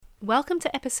Welcome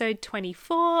to episode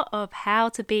 24 of How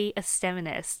to Be a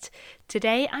STEMinist.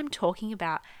 Today I'm talking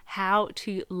about how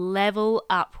to level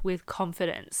up with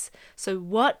confidence. So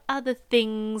what are the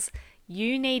things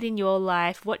you need in your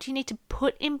life? What do you need to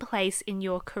put in place in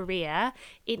your career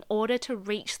in order to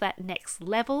reach that next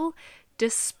level,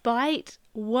 despite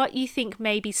what you think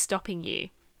may be stopping you?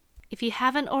 If you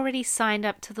haven't already signed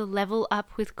up to the Level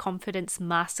Up with Confidence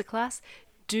Masterclass,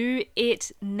 do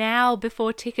it now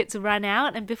before tickets run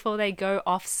out and before they go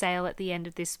off sale at the end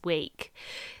of this week.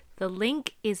 The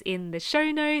link is in the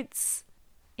show notes.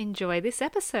 Enjoy this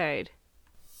episode.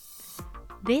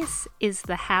 This is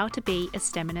the How to Be a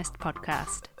STEMinist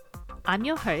podcast. I'm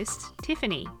your host,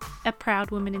 Tiffany, a proud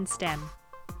woman in STEM.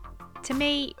 To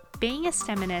me, being a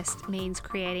STEMinist means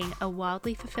creating a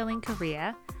wildly fulfilling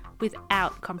career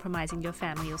without compromising your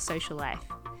family or social life.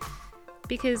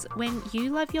 Because when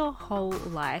you love your whole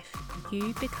life,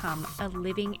 you become a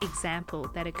living example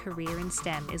that a career in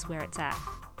STEM is where it's at.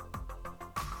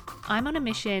 I'm on a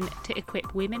mission to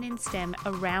equip women in STEM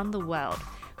around the world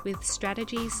with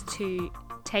strategies to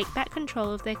take back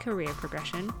control of their career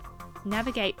progression,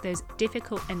 navigate those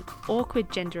difficult and awkward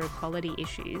gender equality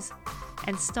issues,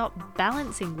 and stop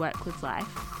balancing work with life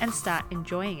and start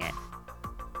enjoying it.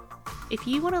 If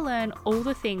you want to learn all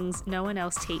the things no one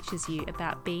else teaches you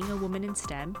about being a woman in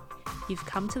STEM, you've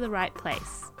come to the right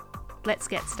place. Let's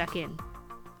get stuck in.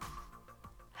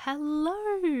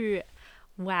 Hello!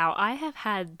 Wow, I have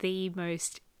had the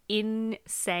most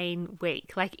insane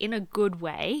week, like in a good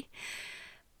way.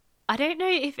 I don't know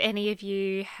if any of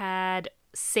you had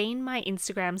seen my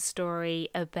Instagram story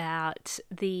about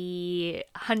the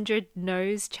 100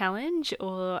 No's challenge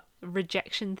or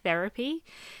rejection therapy.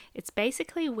 It's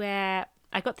basically where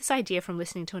I got this idea from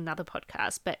listening to another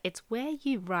podcast, but it's where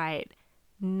you write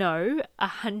no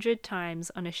 100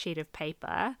 times on a sheet of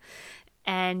paper,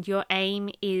 and your aim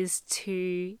is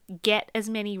to get as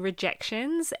many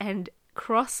rejections and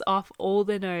cross off all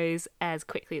the no's as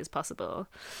quickly as possible.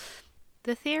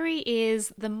 The theory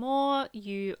is the more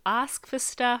you ask for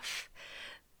stuff,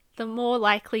 the more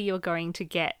likely you're going to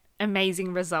get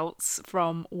amazing results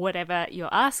from whatever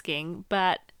you're asking.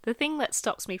 But the thing that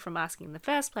stops me from asking in the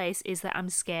first place is that I'm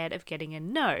scared of getting a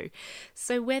no.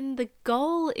 So when the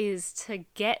goal is to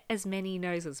get as many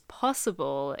no's as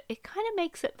possible, it kind of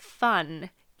makes it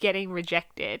fun getting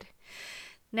rejected.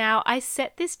 Now, I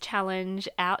set this challenge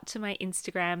out to my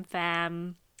Instagram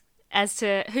fam as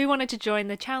to who wanted to join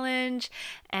the challenge,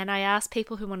 and I asked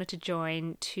people who wanted to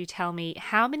join to tell me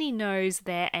how many no's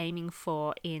they're aiming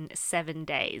for in 7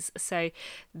 days. So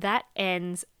that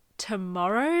ends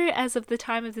tomorrow as of the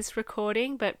time of this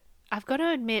recording, but I've got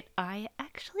to admit I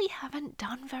actually haven't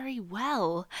done very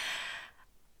well.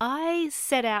 I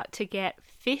set out to get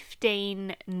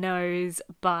 15 no's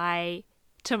by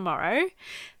tomorrow.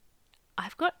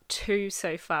 I've got 2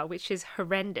 so far, which is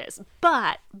horrendous,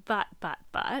 but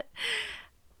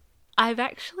I've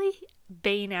actually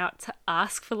been out to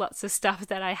ask for lots of stuff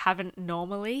that I haven't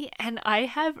normally, and I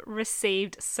have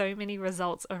received so many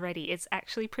results already. It's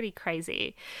actually pretty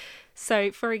crazy. So,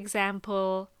 for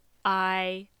example,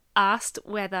 I asked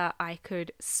whether I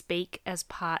could speak as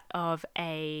part of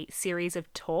a series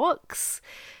of talks.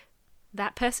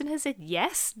 That person has said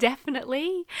yes,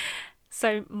 definitely.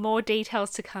 So more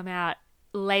details to come out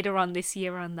later on this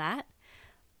year on that.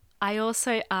 I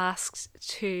also asked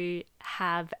to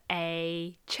have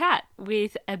a chat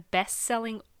with a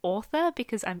best-selling author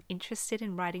because I'm interested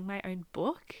in writing my own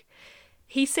book.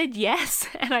 He said yes,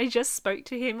 and I just spoke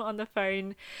to him on the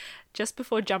phone just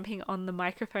before jumping on the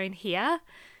microphone here.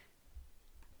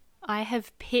 I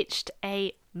have pitched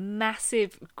a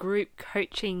massive group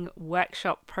coaching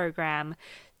workshop program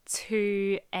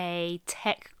to a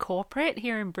tech corporate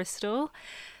here in Bristol.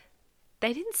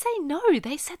 They didn't say no.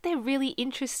 They said they're really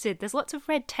interested. There's lots of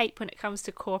red tape when it comes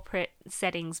to corporate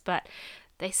settings, but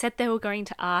they said they were going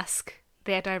to ask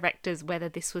their directors whether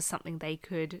this was something they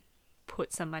could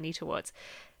put some money towards.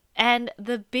 And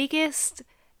the biggest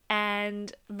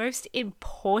and most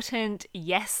important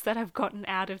yes that I've gotten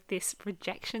out of this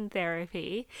rejection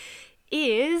therapy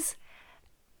is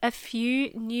a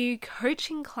few new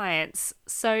coaching clients.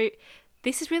 So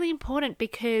this is really important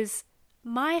because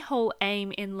my whole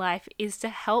aim in life is to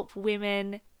help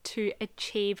women to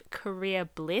achieve career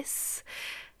bliss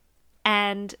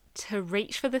and to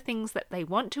reach for the things that they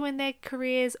want to in their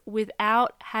careers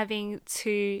without having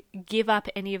to give up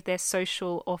any of their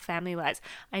social or family lives.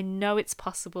 I know it's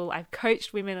possible. I've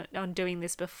coached women on doing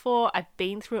this before. I've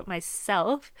been through it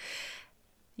myself.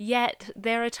 Yet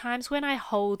there are times when I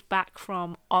hold back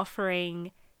from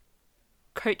offering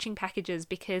coaching packages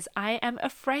because I am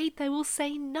afraid they will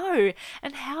say no.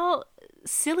 And how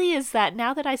silly is that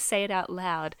now that I say it out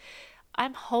loud?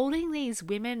 I'm holding these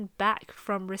women back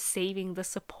from receiving the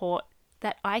support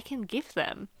that I can give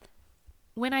them.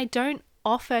 When I don't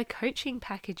offer coaching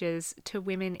packages to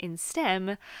women in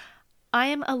STEM, I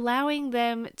am allowing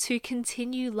them to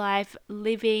continue life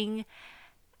living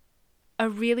a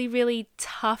really, really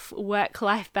tough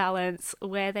work-life balance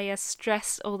where they are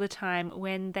stressed all the time,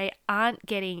 when they aren't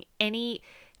getting any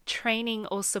training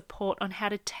or support on how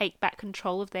to take back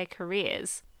control of their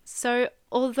careers. So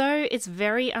although it's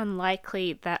very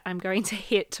unlikely that I'm going to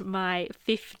hit my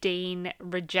 15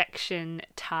 rejection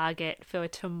target for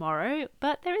tomorrow,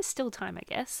 but there is still time, I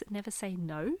guess. Never say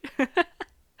no.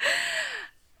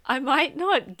 I might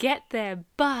not get there,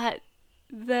 but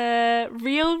the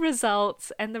real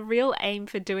results and the real aim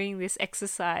for doing this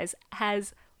exercise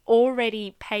has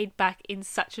already paid back in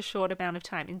such a short amount of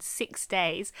time. In 6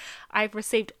 days, I've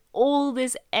received all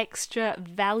this extra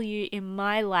value in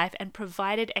my life and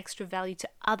provided extra value to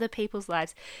other people's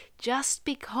lives just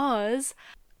because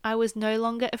I was no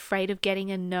longer afraid of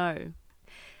getting a no.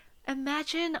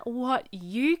 Imagine what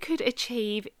you could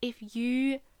achieve if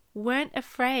you weren't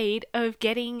afraid of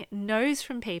getting no's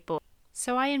from people.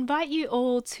 So I invite you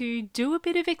all to do a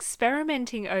bit of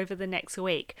experimenting over the next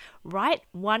week. Write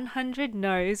 100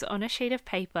 no's on a sheet of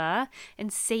paper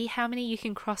and see how many you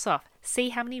can cross off. See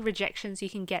how many rejections you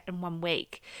can get in 1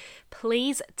 week.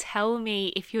 Please tell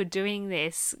me if you're doing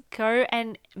this. Go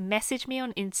and message me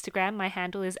on Instagram. My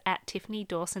handle is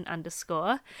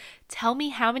 @TiffanyDawson_. Tell me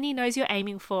how many no's you're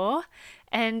aiming for,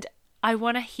 and I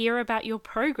want to hear about your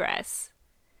progress.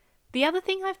 The other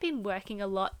thing I've been working a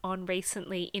lot on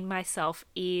recently in myself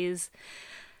is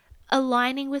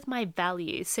aligning with my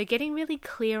values. So getting really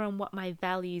clear on what my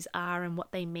values are and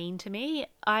what they mean to me.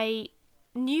 I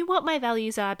knew what my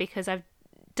values are because I've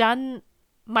done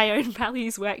my own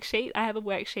values worksheet. I have a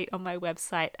worksheet on my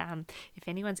website. If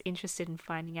anyone's interested in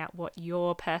finding out what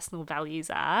your personal values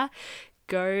are,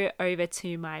 go over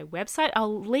to my website.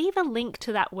 I'll leave a link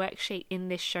to that worksheet in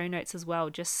this show notes as well,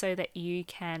 just so that you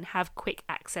can have quick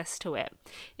access to it.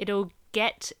 It'll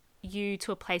get you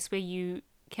to a place where you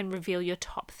can reveal your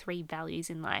top 3 values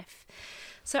in life.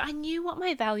 So I knew what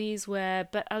my values were,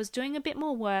 but I was doing a bit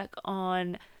more work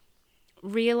on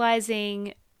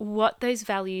realizing what those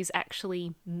values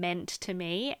actually meant to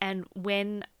me and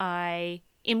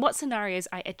in what scenarios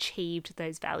I achieved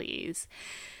those values.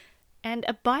 And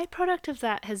a byproduct of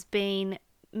that has been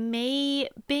me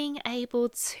being able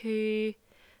to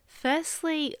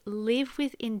firstly live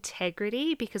with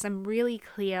integrity because I'm really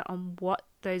clear on what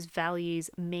those values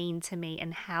mean to me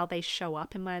and how they show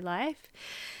up in my life.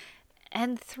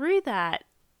 And through that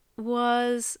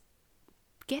was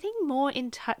getting more in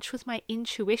touch with my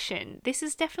intuition. This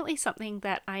is definitely something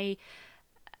that I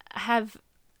have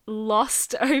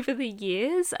lost over the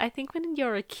years. I think when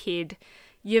you're a kid,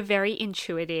 you're very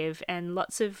intuitive, and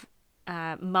lots of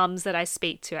mums that I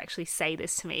speak to actually say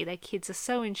this to me. Their kids are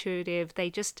so intuitive. They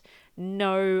just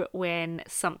know when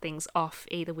something's off,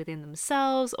 either within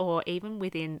themselves or even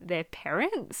within their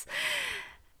parents.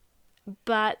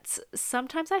 But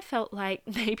sometimes I felt like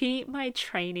maybe my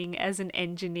training as an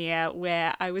engineer,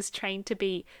 where I was trained to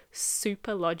be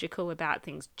super logical about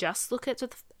things, just look at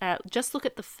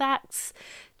the facts,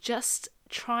 just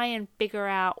try and figure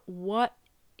out what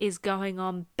is going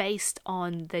on based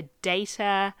on the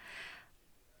data.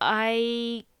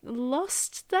 I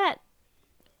lost that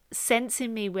sense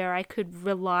in me where I could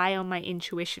rely on my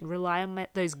intuition, rely on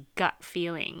those gut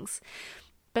feelings.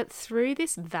 But through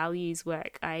this values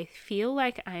work, I feel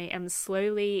like I am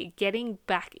slowly getting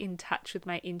back in touch with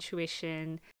my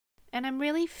intuition, and I'm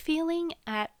really feeling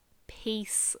at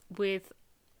peace with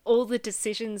all the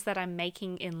decisions that I'm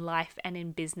making in life and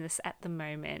in business at the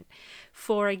moment.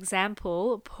 For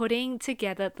example, putting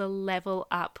together the Level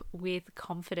Up with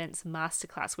Confidence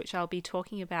Masterclass, which I'll be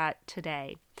talking about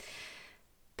today.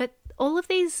 But all of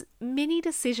these mini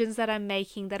decisions that I'm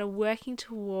making that are working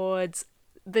towards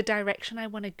the direction I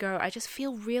want to go, I just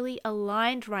feel really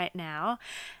aligned right now.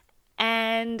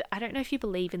 And I don't know if you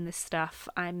believe in this stuff.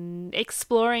 I'm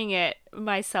exploring it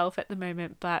myself at the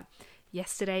moment, but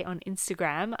yesterday on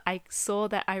Instagram, I saw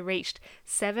that I reached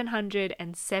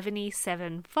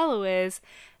 777 followers,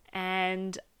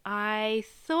 and I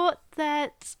thought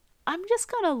that I'm just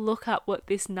going to look up what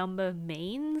this number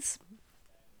means.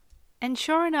 And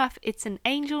sure enough, it's an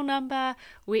angel number,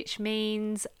 which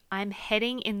means I'm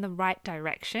heading in the right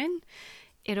direction.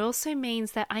 It also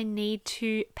means that I need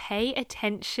to pay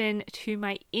attention to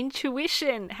my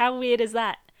intuition. How weird is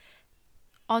that?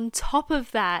 On top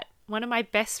of that, one of my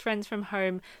best friends from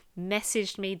home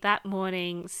messaged me that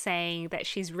morning saying that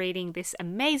she's reading this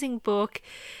amazing book.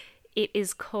 It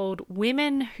is called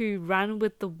Women Who Run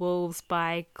with the Wolves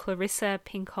by Clarissa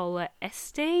Pinkola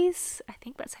Estes. I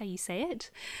think that's how you say it.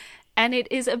 And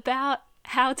it is about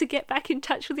how to get back in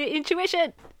touch with your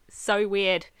intuition. So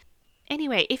weird.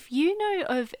 Anyway, if you know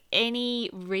of any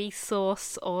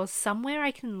resource or somewhere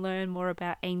I can learn more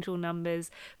about angel numbers,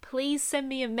 please send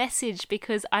me a message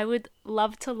because I would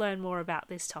love to learn more about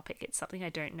this topic. It's something I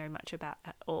don't know much about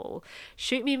at all.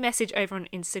 Shoot me a message over on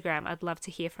Instagram. I'd love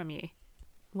to hear from you.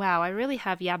 Wow, I really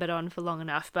have yabbered on for long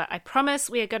enough, but I promise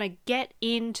we are going to get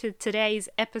into today's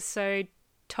episode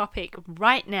topic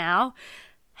right now.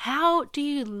 How do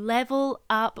you level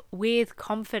up with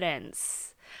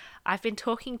confidence? I've been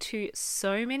talking to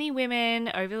so many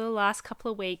women over the last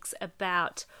couple of weeks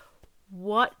about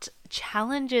what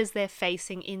challenges they're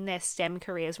facing in their STEM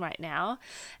careers right now.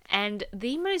 And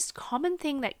the most common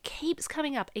thing that keeps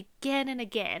coming up again and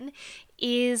again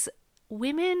is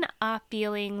women are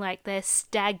feeling like they're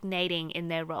stagnating in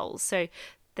their roles. So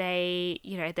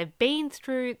they've been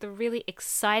through the really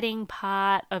exciting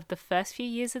part of the first few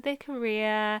years of their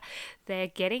career. They're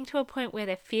getting to a point where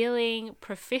they're feeling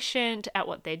proficient at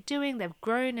what they're doing. They've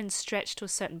grown and stretched to a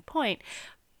certain point,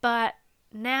 but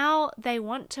now they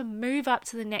want to move up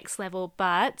to the next level,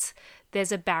 but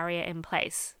there's a barrier in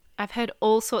place. I've heard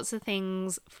all sorts of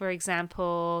things. For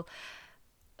example,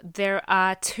 there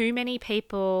are too many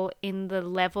people in the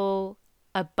level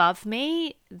above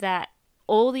me that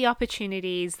all the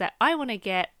opportunities that I want to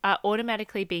get are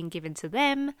automatically being given to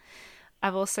them.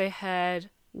 I've also heard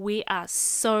we are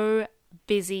so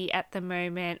busy at the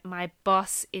moment. My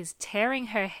boss is tearing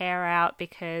her hair out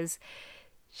because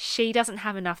she doesn't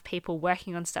have enough people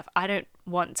working on stuff. I don't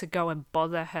want to go and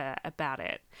bother her about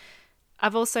it.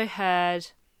 I've also heard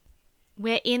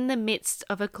we're in the midst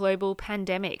of a global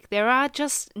pandemic. There are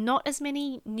just not as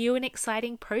many new and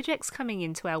exciting projects coming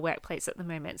into our workplace at the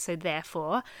moment. So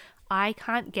therefore, I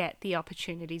can't get the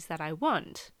opportunities that I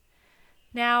want.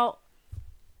 Now,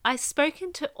 I've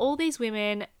spoken to all these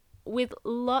women with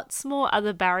lots more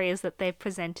other barriers that they've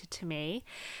presented to me,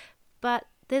 but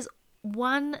there's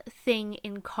one thing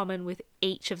in common with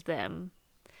each of them.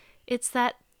 It's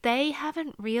that they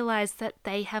haven't realized that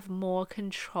they have more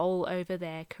control over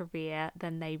their career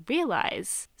than they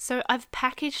realize. So I've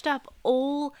packaged up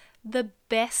all the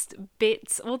best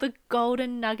bits, all the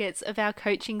golden nuggets of our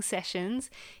coaching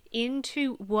sessions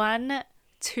into one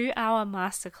 2-hour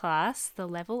masterclass, the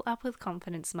Level Up with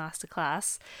Confidence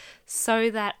masterclass, so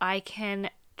that I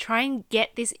can try and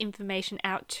get this information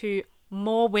out to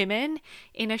more women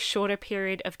in a shorter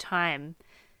period of time.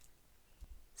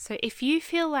 So if you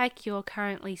feel like you're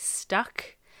currently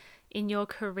stuck in your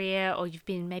career, or you've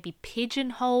been maybe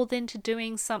pigeonholed into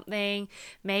doing something,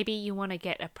 maybe you want to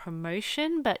get a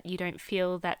promotion but you don't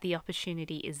feel that the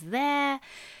opportunity is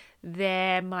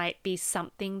there might be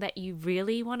something that you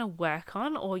really want to work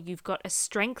on, or you've got a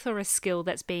strength or a skill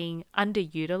that's being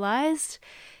underutilized.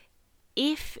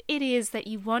 If it is that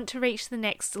you want to reach the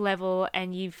next level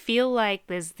and you feel like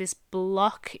there's this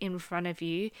block in front of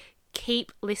you,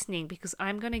 keep listening, because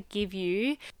I'm going to give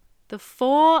you the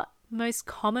 4 most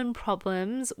common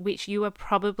problems which you are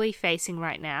probably facing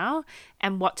right now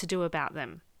and what to do about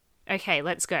them. Okay,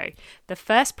 let's go. The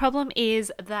first problem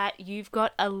is that you've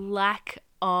got a lack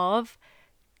of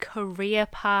career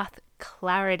path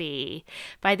clarity.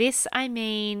 By this, I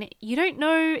mean you don't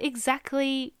know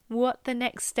exactly what the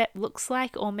next step looks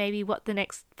like, or maybe what the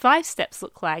next 5 steps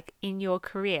look like in your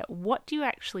career. What do you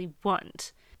actually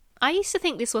want? I used to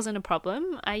think this wasn't a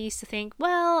problem. I used to think,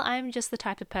 well, I'm just the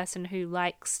type of person who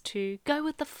likes to go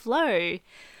with the flow.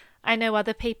 I know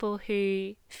other people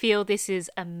who feel this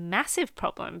is a massive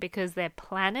problem because they're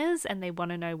planners and they want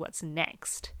to know what's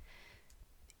next.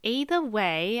 Either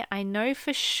way, I know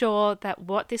for sure that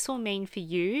what this will mean for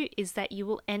you is that you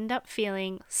will end up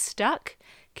feeling stuck,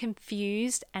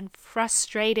 confused, and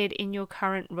frustrated in your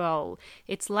current role.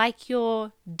 It's like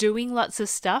you're doing lots of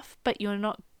stuff, but you're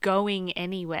not going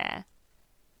anywhere.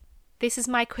 This is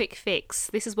my quick fix.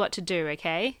 This is what to do,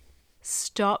 okay?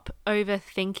 Stop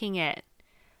overthinking it.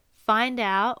 Find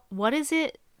out, what is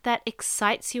it that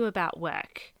excites you about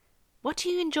work? What do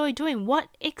you enjoy doing? What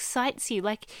excites you?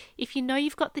 Like, if you know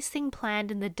you've got this thing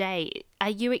planned in the day, are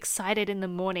you excited in the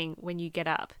morning when you get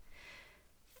up?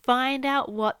 Find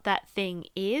out what that thing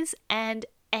is and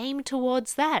aim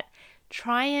towards that.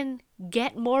 Try and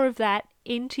get more of that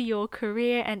into your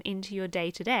career and into your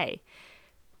day-to-day.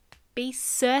 Be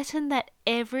certain that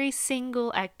every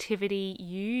single activity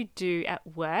you do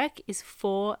at work is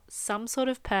for some sort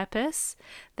of purpose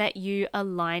that you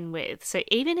align with. So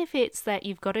even if it's that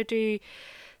you've got to do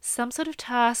some sort of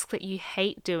task that you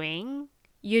hate doing,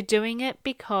 you're doing it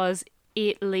because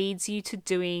it leads you to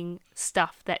doing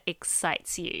stuff that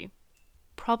excites you.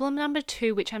 Problem number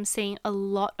 2, which I'm seeing a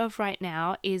lot of right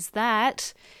now, is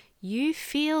that you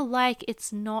feel like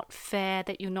it's not fair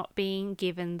that you're not being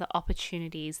given the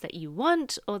opportunities that you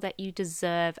want or that you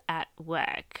deserve at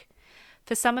work.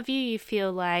 For some of you, you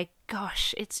feel like,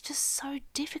 gosh, it's just so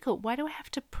difficult. Why do I have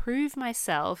to prove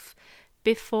myself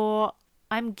before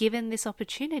I'm given this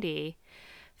opportunity?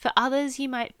 For others, you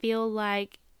might feel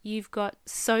like you've got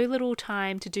so little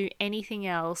time to do anything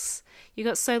else. You've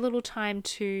got so little time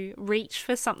to reach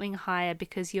for something higher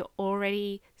because you're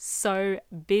already so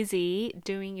busy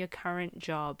doing your current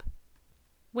job.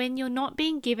 When you're not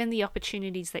being given the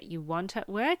opportunities that you want at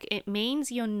work, it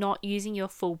means you're not using your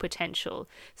full potential.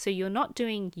 So you're not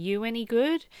doing you any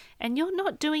good, and you're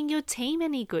not doing your team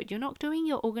any good. You're not doing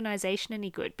your organization any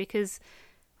good, because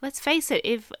let's face it,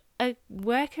 if a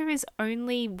worker is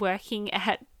only working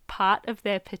at part of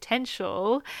their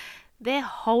potential, they're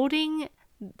holding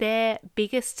their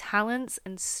biggest talents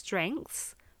and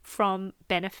strengths from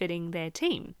benefiting their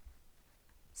team.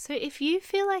 So if you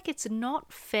feel like it's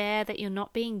not fair that you're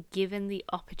not being given the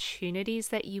opportunities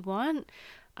that you want,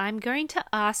 I'm going to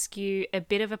ask you a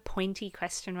bit of a pointy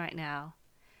question right now.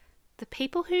 The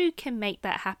people who can make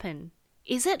that happen,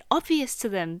 is it obvious to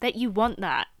them that you want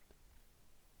that?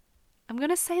 I'm going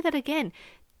to say that again.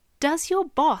 Does your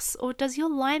boss or does your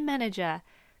line manager,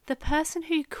 the person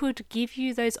who could give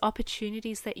you those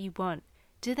opportunities that you want,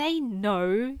 do they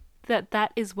know that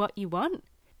that is what you want?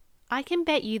 I can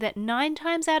bet you that 9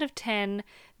 times out of 10,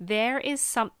 there is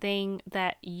something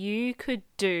that you could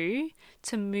do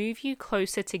to move you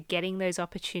closer to getting those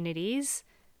opportunities,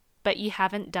 but you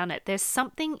haven't done it. There's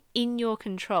something in your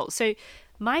control. So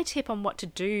my tip on what to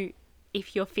do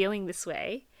if you're feeling this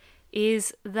way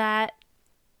is that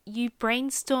you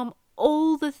brainstorm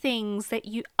all the things that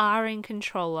you are in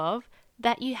control of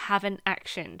that you haven't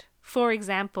actioned. For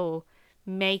example,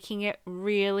 making it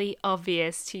really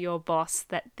obvious to your boss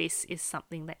that this is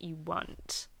something that you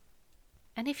want.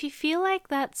 And if you feel like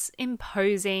that's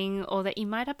imposing or that you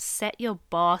might upset your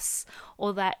boss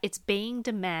or that it's being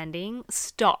demanding,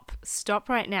 stop. Stop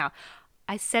right now.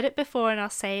 I said it before and I'll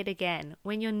say it again.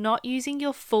 When you're not using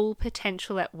your full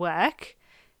potential at work,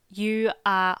 you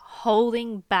are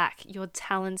holding back your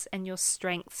talents and your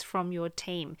strengths from your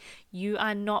team. You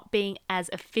are not being as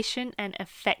efficient and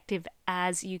effective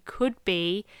as you could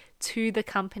be to the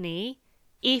company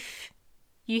if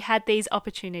you had these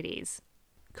opportunities.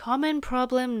 Common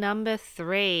problem number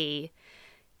 3.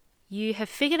 You have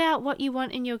figured out what you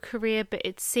want in your career, but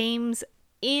it seems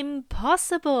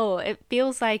impossible. It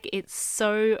feels like it's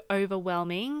so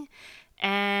overwhelming,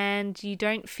 and you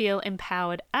don't feel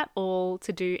empowered at all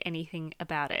to do anything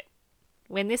about it.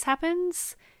 When this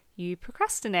happens, you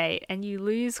procrastinate and you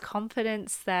lose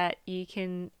confidence that you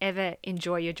can ever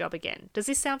enjoy your job again. Does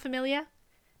this sound familiar?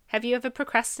 Have you ever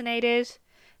procrastinated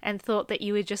and thought that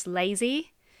you were just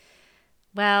lazy?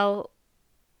 Well,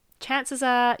 chances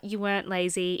are you weren't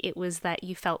lazy. It was that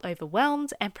you felt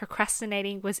overwhelmed, and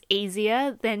procrastinating was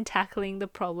easier than tackling the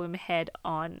problem head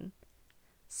on.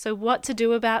 So what to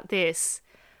do about this?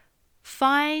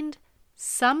 Find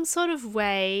some sort of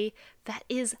way that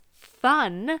is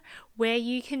fun where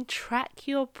you can track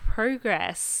your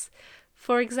progress.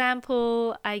 For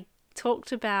example, I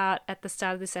talked about at the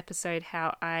start of this episode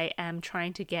how I am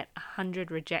trying to get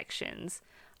 100 rejections.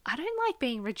 I don't like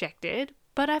being rejected,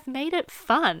 but I've made it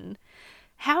fun.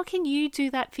 How can you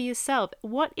do that for yourself?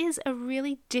 What is a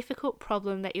really difficult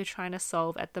problem that you're trying to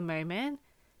solve at the moment?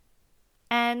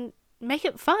 And make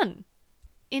it fun.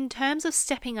 In terms of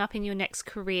stepping up in your next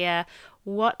career,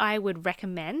 what I would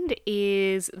recommend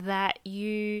is that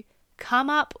you come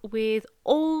up with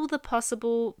all the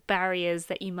possible barriers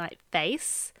that you might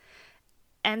face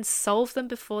and solve them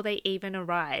before they even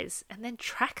arise, and then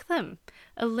track them.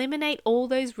 Eliminate all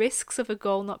those risks of a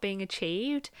goal not being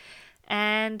achieved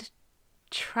and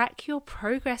track your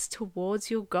progress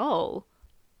towards your goal.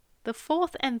 The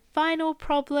 4th and final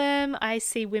problem I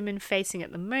see women facing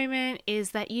at the moment is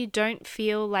that you don't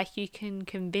feel like you can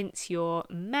convince your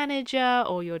manager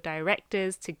or your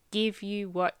directors to give you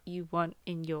what you want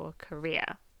in your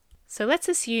career. So let's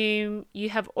assume you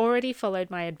have already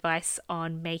followed my advice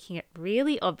on making it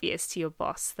really obvious to your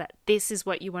boss that this is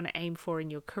what you want to aim for in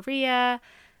your career.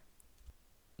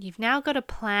 You've now got a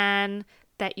plan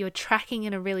that you're tracking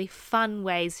in a really fun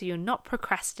way, so you're not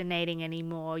procrastinating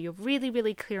anymore. You're really,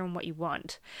 really clear on what you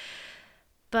want.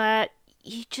 But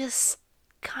you just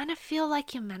kind of feel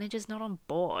like your manager's not on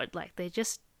board. Like they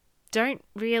just don't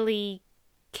really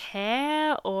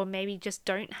care or maybe just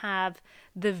don't have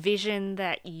the vision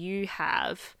that you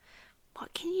have,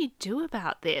 what can you do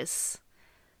about this?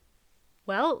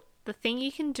 Well, the thing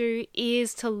you can do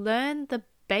is to learn the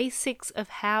basics of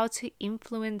how to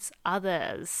influence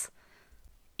others.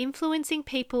 Influencing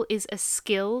people is a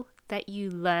skill that you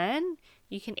learn.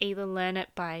 You can either learn it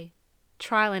by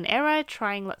trial and error,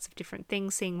 trying lots of different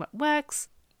things, seeing what works.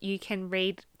 You can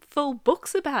read full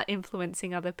books about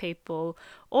influencing other people,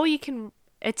 or you can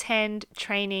attend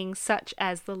training such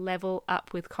as the Level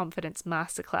Up with Confidence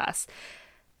Masterclass.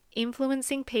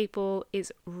 Influencing people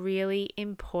is really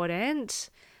important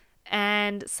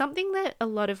and something that a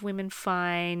lot of women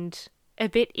find a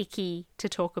bit icky to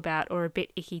talk about or a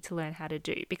bit icky to learn how to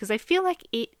do, because I feel like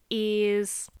it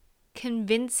is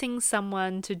convincing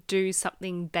someone to do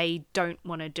something they don't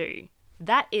want to do.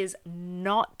 That is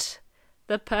not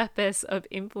the purpose of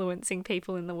influencing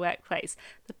people in the workplace.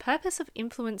 The purpose of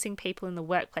influencing people in the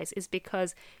workplace is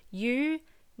because you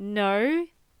know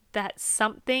that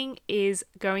something is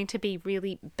going to be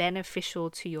really beneficial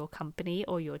to your company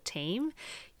or your team.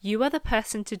 You are the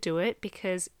person to do it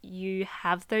because you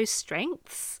have those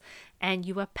strengths and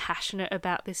you are passionate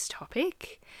about this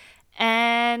topic.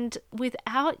 And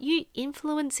without you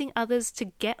influencing others to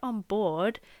get on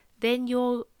board, then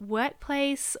your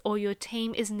workplace or your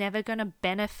team is never going to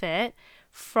benefit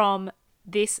from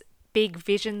this big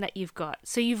vision that you've got.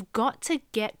 So you've got to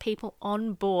get people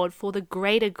on board for the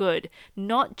greater good,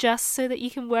 not just so that you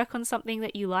can work on something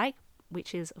that you like,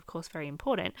 which is of course very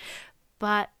important,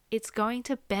 but it's going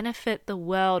to benefit the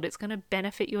world. It's going to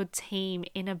benefit your team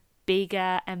in a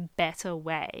bigger and better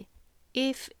way.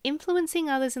 If influencing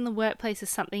others in the workplace is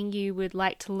something you would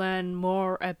like to learn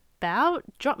more about,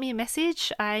 drop me a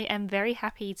message. I am very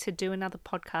happy to do another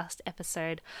podcast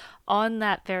episode on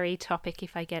that very topic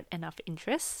if I get enough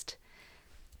interest.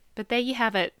 But there you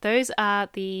have it. Those are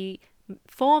the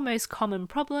 4 most common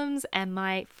problems and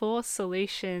my 4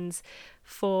 solutions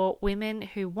for women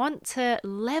who want to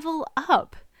level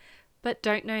up but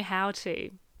don't know how to.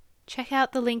 Check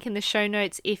out the link in the show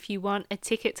notes if you want a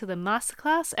ticket to the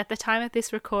masterclass. At the time of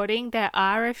this recording, there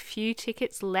are a few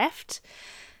tickets left.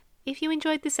 If you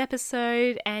enjoyed this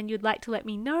episode and you'd like to let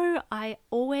me know, I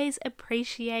always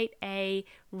appreciate a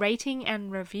rating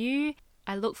and review.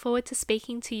 I look forward to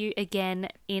speaking to you again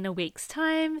in a week's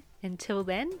time. Until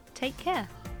then, take care.